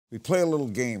We play a little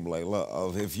game, Layla,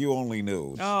 of If You Only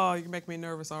Knew. Oh, you make me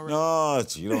nervous already. No,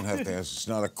 you don't have to ask. It's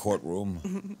not a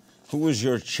courtroom. Who was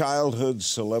your childhood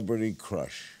celebrity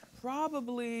crush?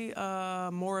 Probably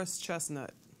Morris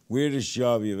Chestnut. Weirdest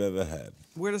job you've ever had?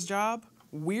 Weirdest job?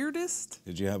 Weirdest?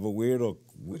 Did you have a weird or...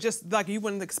 Just like you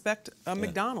wouldn't expect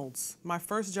McDonald's. My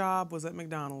first job was at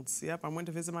McDonald's. Yep, I went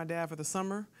to visit my dad for the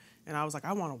summer, and I was like,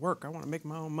 I want to work. I want to make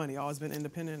my own money. Always been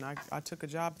independent. I took a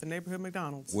job at the neighborhood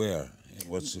McDonald's. Where?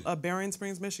 What's it? Berrien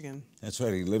Springs, Michigan. That's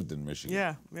right, he lived in Michigan.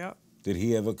 Yeah, yep. Did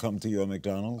he ever come to you at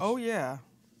McDonald's? Oh, yeah.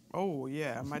 Oh,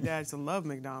 yeah. My dad used to love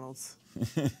McDonald's.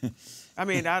 I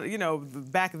mean,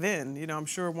 back then, I'm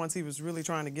sure once he was really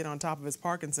trying to get on top of his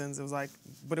Parkinson's, it was like,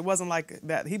 but it wasn't like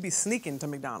that. He'd be sneaking to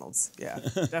McDonald's. Yeah,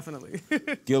 definitely.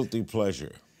 Guilty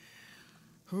pleasure?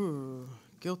 Ooh,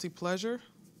 guilty pleasure?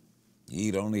 You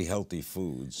eat only healthy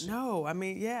foods. No, I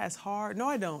mean, yeah, it's hard. No,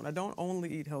 I don't. I don't only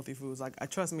eat healthy foods. Like,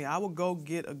 trust me, I will go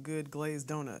get a good glazed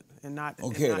donut and not.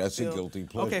 Okay, and not that's feel, a guilty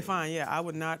pleasure. Okay, fine. Yeah, I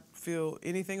would not feel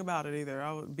anything about it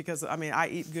either. Because I mean, I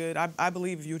eat good. I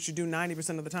believe what you do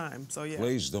 90% of the time. So yeah.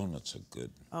 Glazed donuts are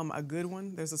good. A good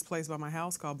one. There's this place by my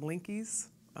house called Blinky's.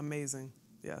 Amazing.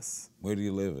 Yes. Where do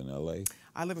you live, in L.A.?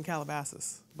 I live in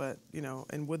Calabasas, but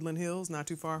in Woodland Hills, not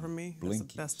too far from me.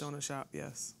 Blinky's. That's the best donut shop.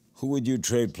 Yes. Who would you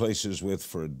trade places with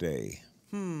for a day?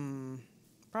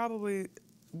 Probably,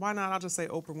 why not? I'll just say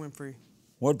Oprah Winfrey.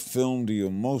 What film do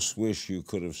you most wish you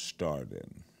could have starred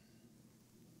in?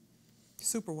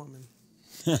 Superwoman.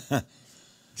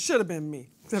 Should have been me.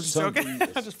 I'm just joking.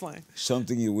 I'm just playing.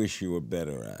 Something you wish you were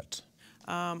better at?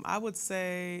 I would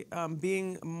say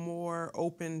being more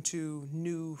open to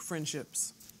new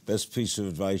friendships. Best piece of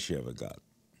advice you ever got?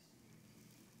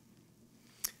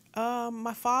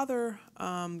 My father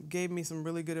gave me some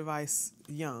really good advice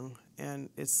young, and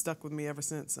it's stuck with me ever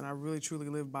since, and I really truly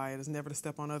live by it, is never to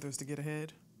step on others to get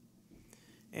ahead.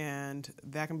 And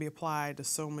that can be applied to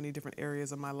so many different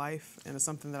areas of my life, and it's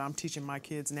something that I'm teaching my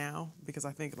kids now, because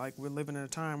I think like we're living in a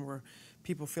time where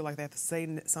people feel like they have to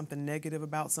say something negative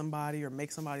about somebody or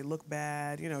make somebody look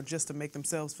bad, just to make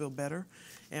themselves feel better.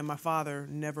 And my father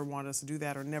never wanted us to do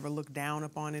that or never look down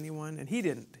upon anyone, and he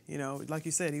didn't. Like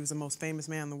you said, he was the most famous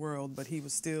man in the world, but he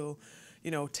was still,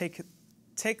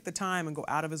 take the time and go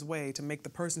out of his way to make the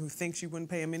person who thinks you wouldn't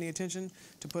pay him any attention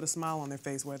to put a smile on their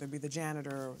face, whether it be the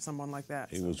janitor or someone like that.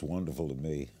 He was wonderful to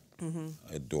me.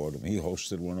 I adored him. He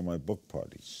hosted one of my book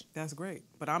parties. That's great.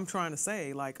 But I'm trying to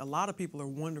say, like, a lot of people are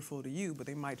wonderful to you, but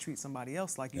they might treat somebody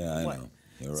else like you. Yeah, I know.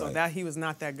 You're so right. that he was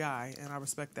not that guy, and I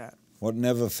respect that. What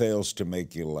never fails to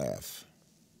make you laugh?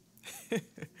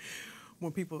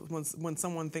 when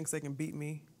someone thinks they can beat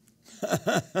me.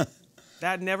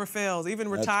 That never fails. Even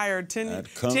retired, 10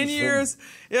 years,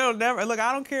 it'll never. Look,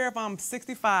 I don't care if I'm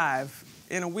 65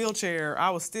 in a wheelchair, I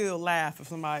will still laugh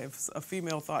if a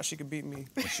female thought she could beat me.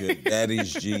 It's your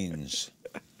daddy's genes.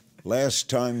 Last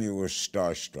time you were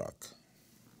starstruck?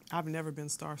 I've never been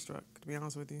starstruck, to be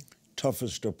honest with you.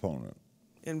 Toughest opponent?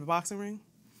 In the boxing ring?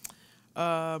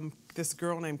 This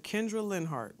girl named Kendra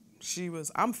Linhart.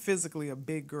 I'm physically a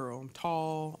big girl. I'm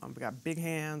tall, I've got big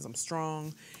hands, I'm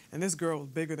strong. And this girl was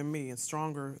bigger than me and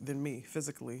stronger than me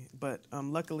physically. But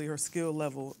luckily her skill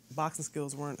level, boxing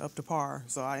skills weren't up to par,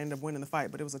 so I ended up winning the fight,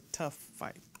 but it was a tough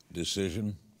fight.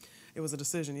 Decision? It was a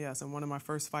decision, yes. And one of my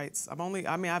first fights, I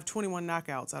have 21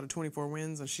 knockouts out of 24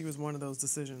 wins, and she was one of those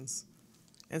decisions.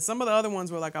 And some of the other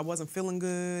ones were like I wasn't feeling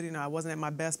good, I wasn't at my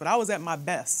best, but I was at my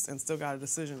best and still got a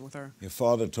decision with her. Your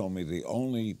father told me the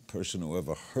only person who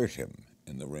ever hurt him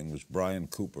in the ring was Brian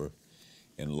Cooper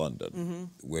in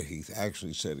London, where he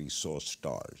actually said he saw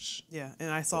stars. Yeah,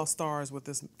 and I saw stars with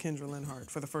this Kendra Linhart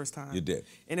for the first time. You did?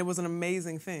 And it was an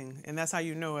amazing thing. And that's how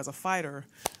you know as a fighter,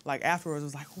 like afterwards it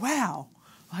was like, wow,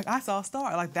 like I saw a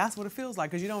star. Like that's what it feels like,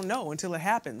 because you don't know until it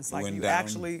happens. Like you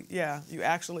actually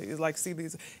like see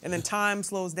these, and then time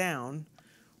slows down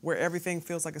where everything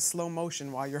feels like a slow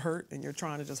motion while you're hurt and you're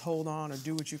trying to just hold on or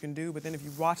do what you can do. But then if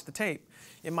you watch the tape,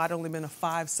 it might only been a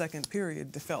 5-second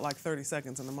period that felt like 30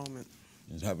 seconds in the moment.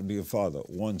 It happened to your father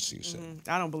once, you said.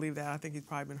 I don't believe that. I think he's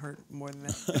probably been hurt more than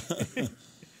that.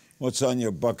 What's on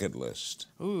your bucket list?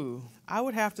 Ooh, I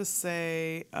would have to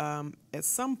say at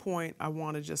some point I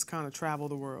want to just kind of travel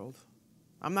the world.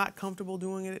 I'm not comfortable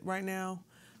doing it right now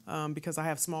because I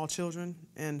have small children,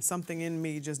 and something in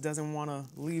me just doesn't want to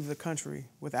leave the country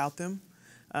without them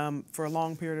for a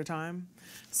long period of time.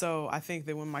 So I think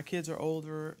that when my kids are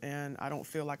older and I don't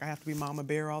feel like I have to be mama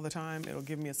bear all the time, it'll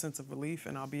give me a sense of relief,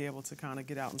 and I'll be able to kind of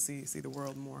get out and see the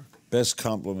world more. Best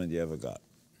compliment you ever got?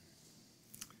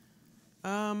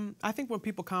 I think when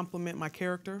people compliment my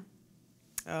character,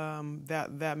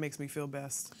 that makes me feel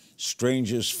best.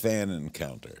 Strangest fan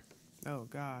encounter? Oh,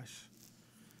 gosh.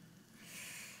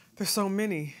 There's so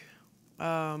many.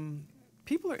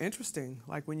 People are interesting,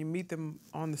 like when you meet them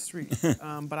on the street.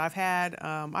 But I've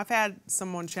had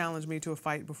someone challenge me to a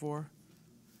fight before,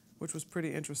 which was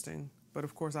pretty interesting. But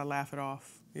of course, I laugh it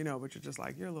off, but you're just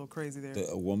like, you're a little crazy there.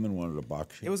 A woman wanted to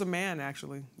box you? It was a man,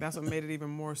 actually. That's what made it even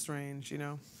more strange,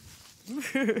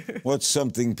 What's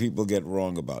something people get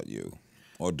wrong about you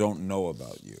or don't know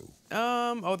about you?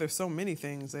 There's so many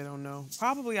things they don't know.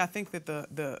 Probably, I think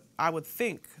that I would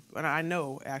think, and I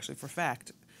know actually for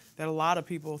fact, that a lot of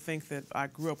people think that I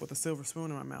grew up with a silver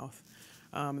spoon in my mouth,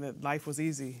 that life was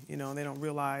easy, and they don't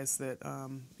realize that,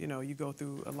 you go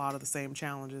through a lot of the same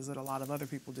challenges that a lot of other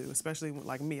people do, especially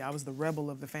like me. I was the rebel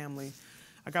of the family.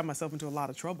 I got myself into a lot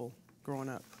of trouble growing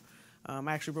up.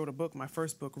 I actually wrote a book, my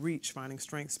first book, Reach, Finding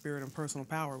Strength, Spirit, and Personal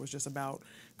Power, was just about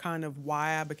kind of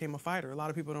why I became a fighter. A lot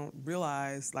of people don't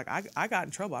realize, like, I got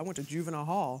in trouble. I went to juvenile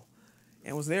hall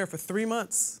and was there for 3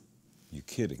 months. You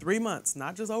kidding? 3 months,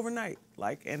 not just overnight,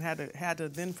 and had to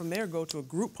then from there go to a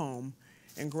group home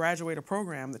and graduate a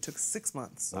program that took 6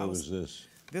 months. Where was this?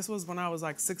 This was when I was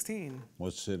like 16.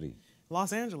 What city?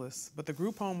 Los Angeles, but the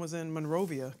group home was in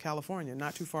Monrovia, California,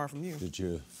 not too far from you. Did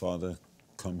your father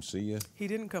come see you? He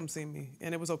didn't come see me,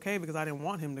 and it was okay because I didn't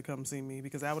want him to come see me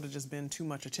because that would have just been too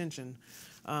much attention.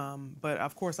 But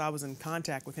of course I was in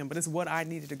contact with him, but it's what I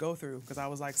needed to go through because I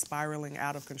was like spiraling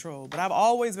out of control. But I've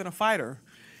always been a fighter,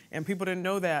 and people didn't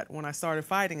know that when I started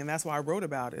fighting, and that's why I wrote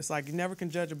about it. It's like you never can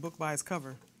judge a book by its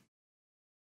cover.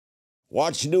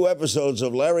 Watch new episodes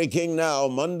of Larry King Now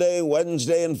Monday,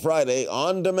 Wednesday, and Friday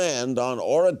on demand on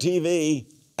Aura TV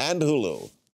and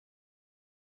Hulu.